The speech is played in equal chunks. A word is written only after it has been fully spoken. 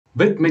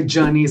With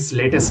MidJourney's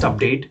latest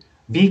update,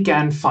 we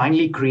can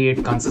finally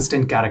create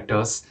consistent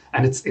characters,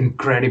 and it's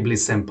incredibly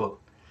simple.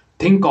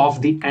 Think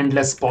of the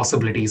endless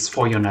possibilities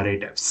for your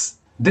narratives.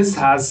 This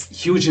has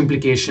huge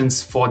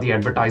implications for the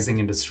advertising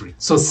industry.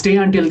 So stay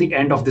until the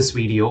end of this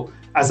video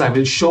as I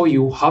will show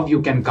you how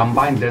you can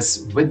combine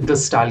this with the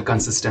style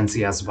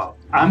consistency as well.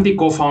 I'm the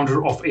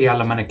co-founder of AI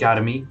Lemon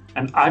Academy,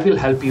 and I will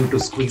help you to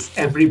squeeze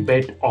every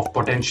bit of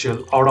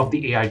potential out of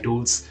the AI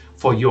tools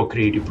for your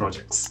creative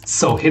projects.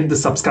 So hit the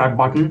subscribe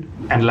button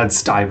and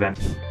let's dive in.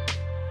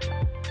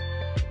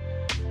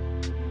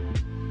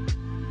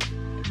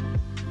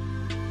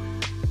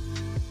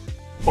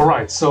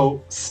 Alright,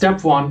 so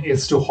step one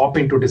is to hop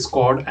into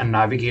Discord and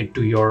navigate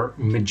to your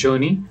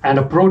MidJourney. And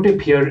a pro tip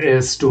here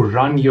is to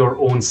run your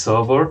own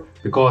server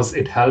because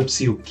it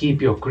helps you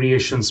keep your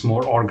creations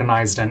more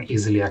organized and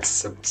easily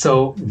accessible.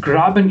 So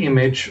grab an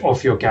image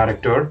of your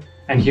character,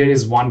 and here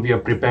is one we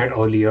have prepared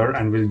earlier,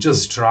 and we'll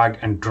just drag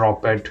and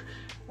drop it,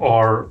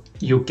 or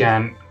you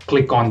can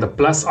click on the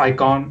plus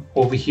icon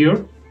over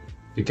here.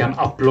 You can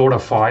upload a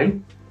file,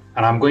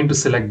 and I'm going to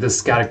select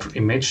this character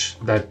image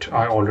that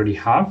I already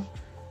have,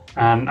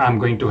 and I'm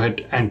going to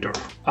hit enter.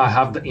 I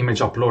have the image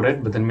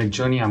uploaded within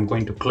MidJourney. I'm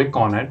going to click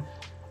on it.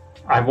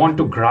 I want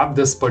to grab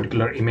this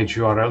particular image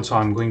URL, so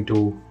I'm going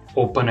to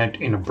open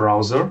it in a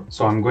browser.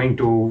 So I'm going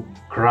to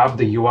grab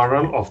the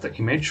URL of the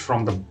image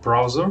from the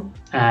browser,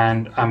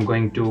 and I'm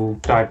going to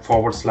type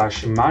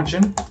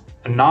 /imagine.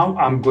 And now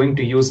I'm going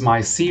to use my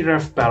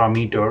CREF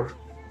parameter,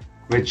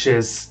 which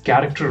is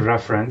character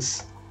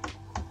reference.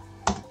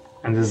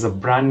 And this is a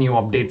brand new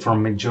update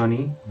from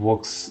MidJourney.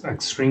 Works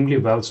extremely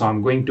well. So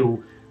I'm going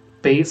to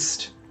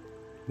paste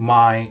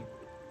my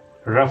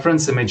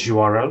reference image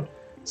URL.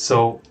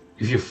 So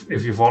if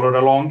you followed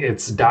along,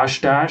 it's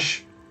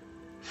 --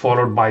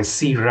 followed by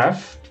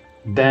CREF,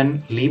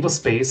 then leave a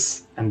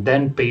space and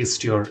then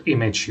paste your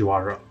image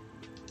URL.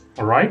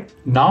 All right.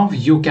 Now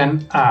you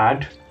can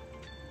add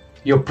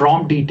your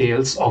prompt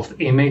details of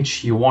the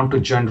image you want to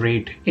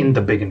generate in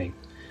the beginning.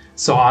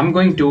 So I'm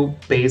going to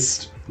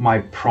paste my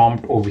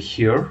prompt over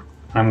here.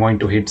 I'm going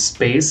to hit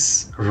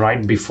space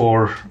right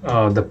before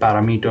the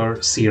parameter,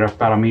 CREF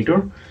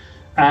parameter.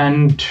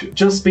 And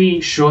just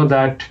be sure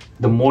that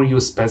the more you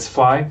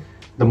specify,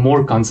 the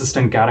more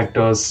consistent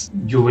characters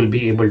you will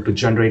be able to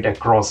generate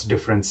across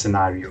different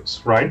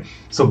scenarios, right?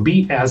 So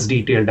be as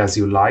detailed as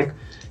you like.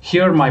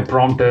 Here my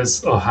prompt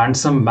is a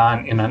handsome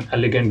man in an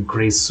elegant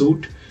gray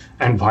suit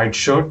and white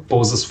shirt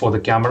poses for the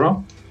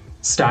camera.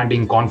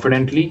 Standing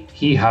confidently,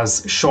 he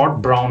has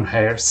short brown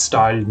hair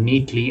styled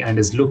neatly and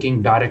is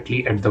looking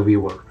directly at the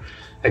viewer,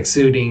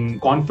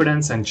 exuding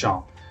confidence and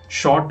charm.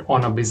 Shot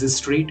on a busy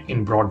street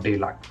in broad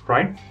daylight,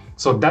 right?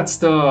 So that's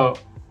the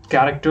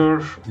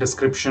character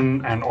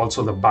description and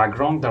also the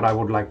background that I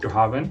would like to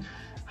have in.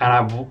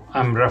 And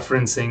I'm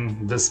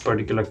referencing this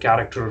particular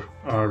character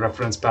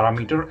reference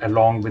parameter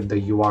along with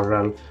the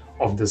URL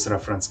of this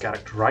reference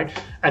character, right?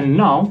 And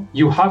now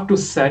you have to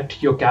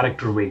set your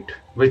character weight,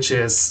 which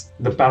is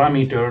the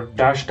parameter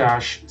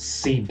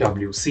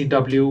 --CW.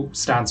 CW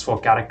stands for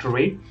character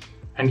weight,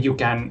 and you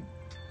can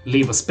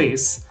leave a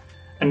space.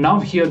 And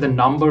now here the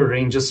number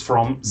ranges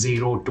from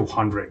 0 to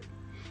 100,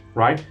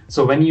 right?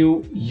 So when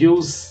you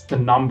use the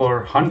number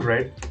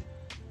 100,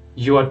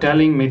 you are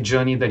telling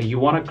MidJourney that you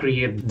want to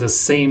create the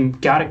same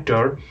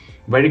character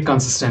very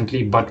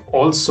consistently, but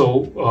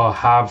also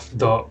have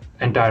the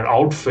entire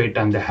outfit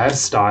and the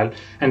hairstyle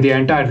and the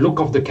entire look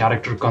of the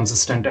character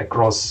consistent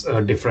across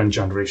different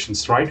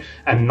generations, right?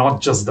 And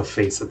not just the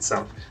face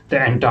itself,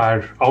 the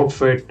entire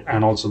outfit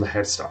and also the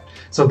hairstyle.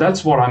 So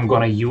that's what I'm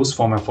going to use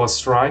for my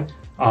first try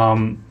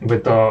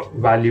with a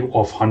value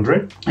of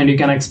 100. And you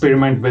can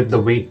experiment with the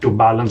weight to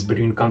balance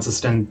between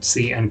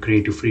consistency and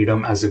creative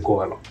freedom as you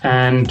go along.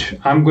 And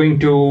I'm going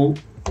to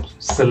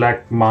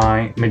select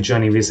my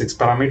MidJourney V6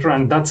 parameter,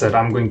 and that's it.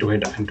 I'm going to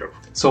hit enter.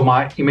 So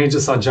my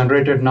images are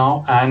generated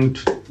now, and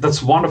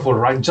that's wonderful,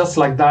 right? Just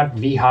like that,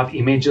 we have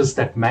images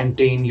that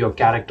maintain your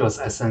character's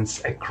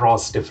essence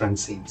across different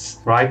scenes,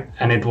 right?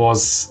 And it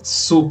was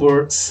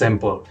super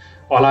simple.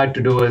 All I had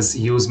to do is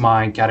use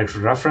my character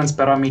reference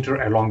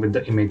parameter along with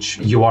the image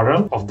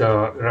URL of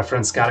the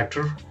reference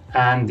character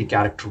and the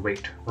character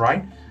weight,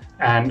 right?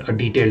 And a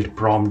detailed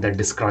prompt that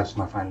describes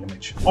my final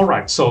image. All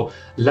right, so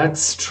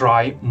let's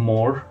try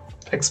more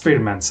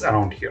experiments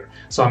around here.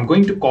 So I'm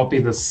going to copy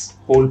this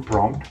whole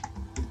prompt,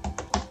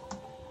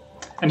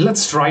 and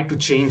let's try to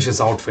change his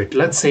outfit.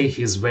 Let's say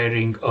he's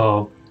wearing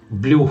a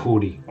blue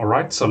hoodie. All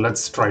right, so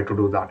let's try to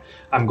do that.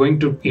 I'm going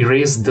to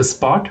erase this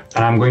part,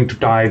 and I'm going to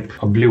type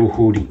a blue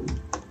hoodie.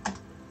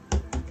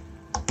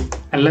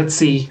 And let's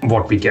see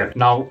what we get.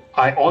 Now,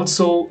 I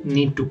also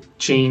need to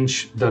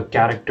change the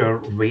character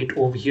weight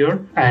over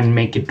here and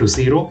make it to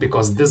 0,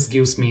 because this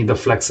gives me the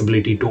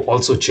flexibility to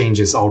also change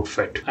his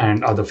outfit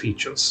and other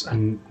features,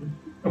 and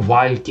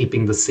while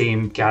keeping the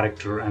same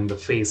character and the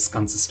face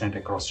consistent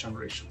across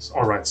generations.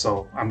 All right,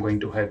 so I'm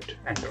going to hit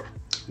enter.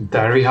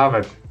 There we have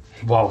it.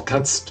 Wow,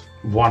 that's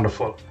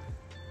wonderful.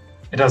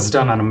 It has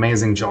done an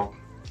amazing job.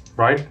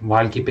 right?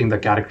 While keeping the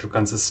character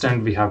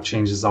consistent, we have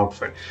changed his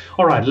outfit.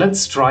 All right,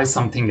 let's try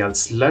something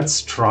else.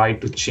 Let's try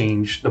to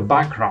change the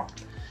background.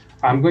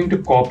 I'm going to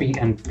copy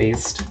and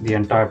paste the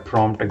entire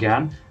prompt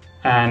again.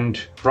 And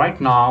right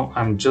now,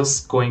 I'm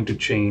just going to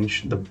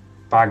change the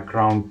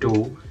background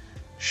to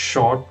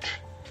shot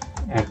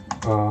at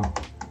a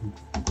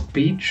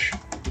beach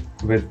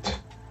with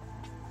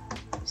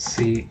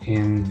sea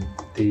in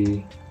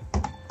the...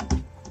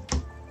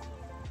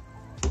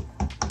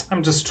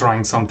 I'm just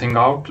trying something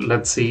out.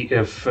 Let's see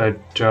if it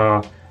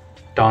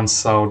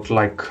turns out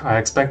like I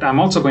expect. I'm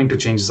also going to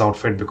change his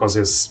outfit because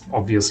he's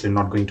obviously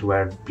not going to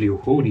wear blue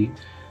hoodie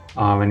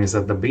when he's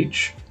at the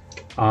beach.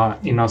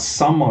 In a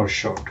summer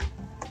shirt.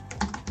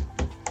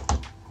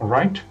 All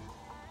right,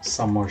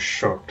 summer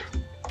shirt.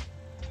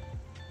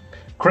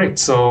 Great,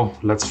 so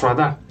let's try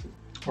that.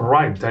 All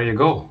right, there you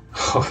go.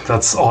 Oh,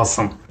 that's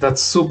awesome.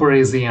 That's super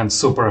easy and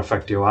super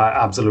effective. I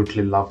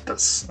absolutely love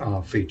this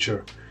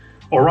feature.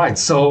 All right,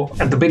 so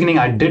at the beginning,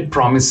 I did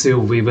promise you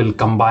we will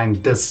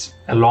combine this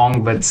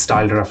along with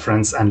style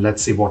reference and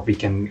let's see what we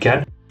can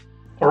get.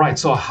 All right,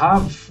 so I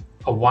have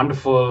a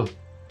wonderful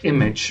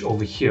image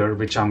over here,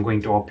 which I'm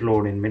going to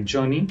upload in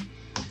MidJourney.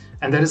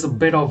 And there is a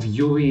bit of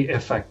UV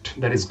effect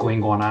that is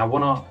going on. I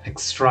want to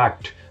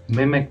extract,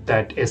 mimic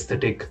that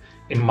aesthetic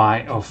in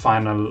my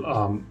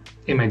final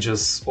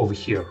images over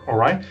here. All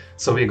right,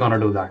 so we're going to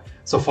do that.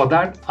 So for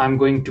that, I'm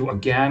going to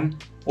again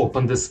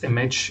open this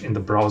image in the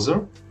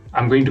browser.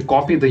 I'm going to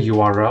copy the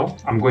URL.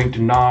 I'm going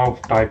to now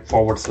type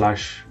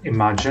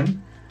 /imagine.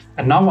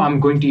 And now I'm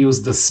going to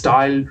use the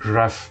style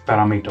ref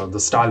parameter, the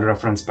style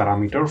reference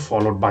parameter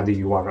followed by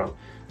the URL.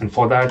 And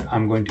for that,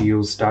 I'm going to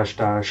use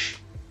 --SREF,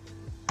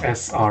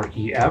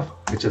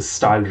 which is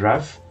style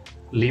ref.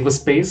 Leave a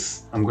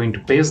space. I'm going to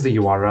paste the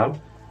URL.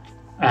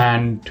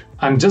 And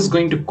I'm just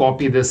going to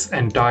copy this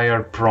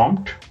entire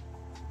prompt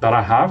that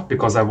I have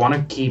because I want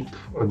to keep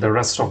the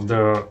rest of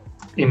the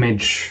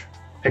image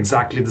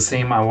exactly the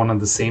same. I wanted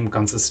the same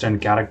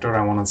consistent character.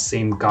 I want the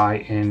same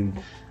guy in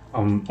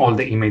all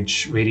the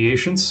image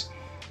variations,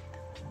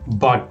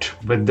 but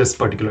with this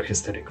particular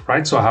aesthetic,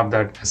 right? So I have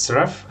that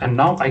SREF, and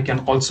now I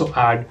can also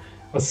add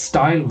a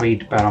style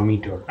weight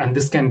parameter, and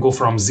this can go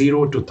from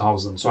 0 to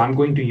 1000. So I'm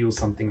going to use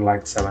something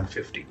like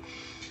 750.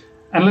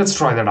 And let's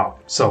try that out.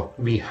 So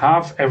we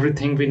have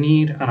everything we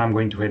need, and I'm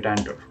going to hit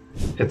enter.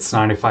 It's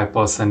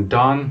 95%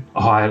 done.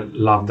 Oh, I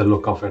love the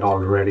look of it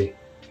already.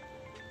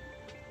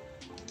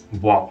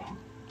 Wow,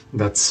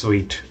 that's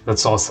sweet.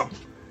 That's awesome.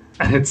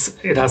 And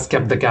it has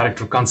kept the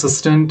character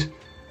consistent,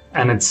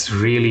 and it's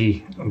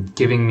really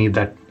giving me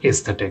that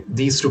aesthetic.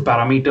 These two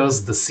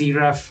parameters, the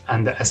CREF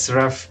and the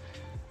SREF,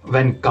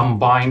 when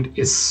combined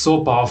is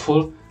so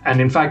powerful.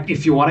 And in fact,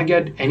 if you want to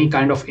get any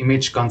kind of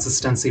image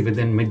consistency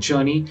within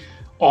MidJourney,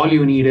 all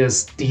you need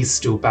is these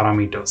two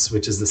parameters,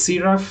 which is the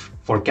CREF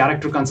for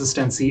character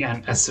consistency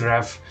and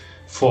SREF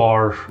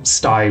for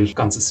style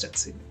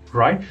consistency,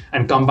 right?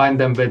 And combine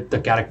them with the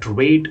character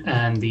weight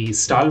and the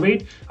style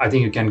weight, I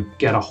think you can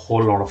get a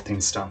whole lot of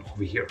things done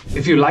over here.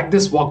 If you like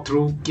this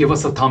walkthrough, give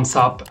us a thumbs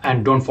up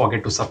and don't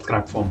forget to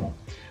subscribe for more.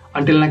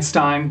 Until next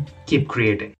time, keep creating.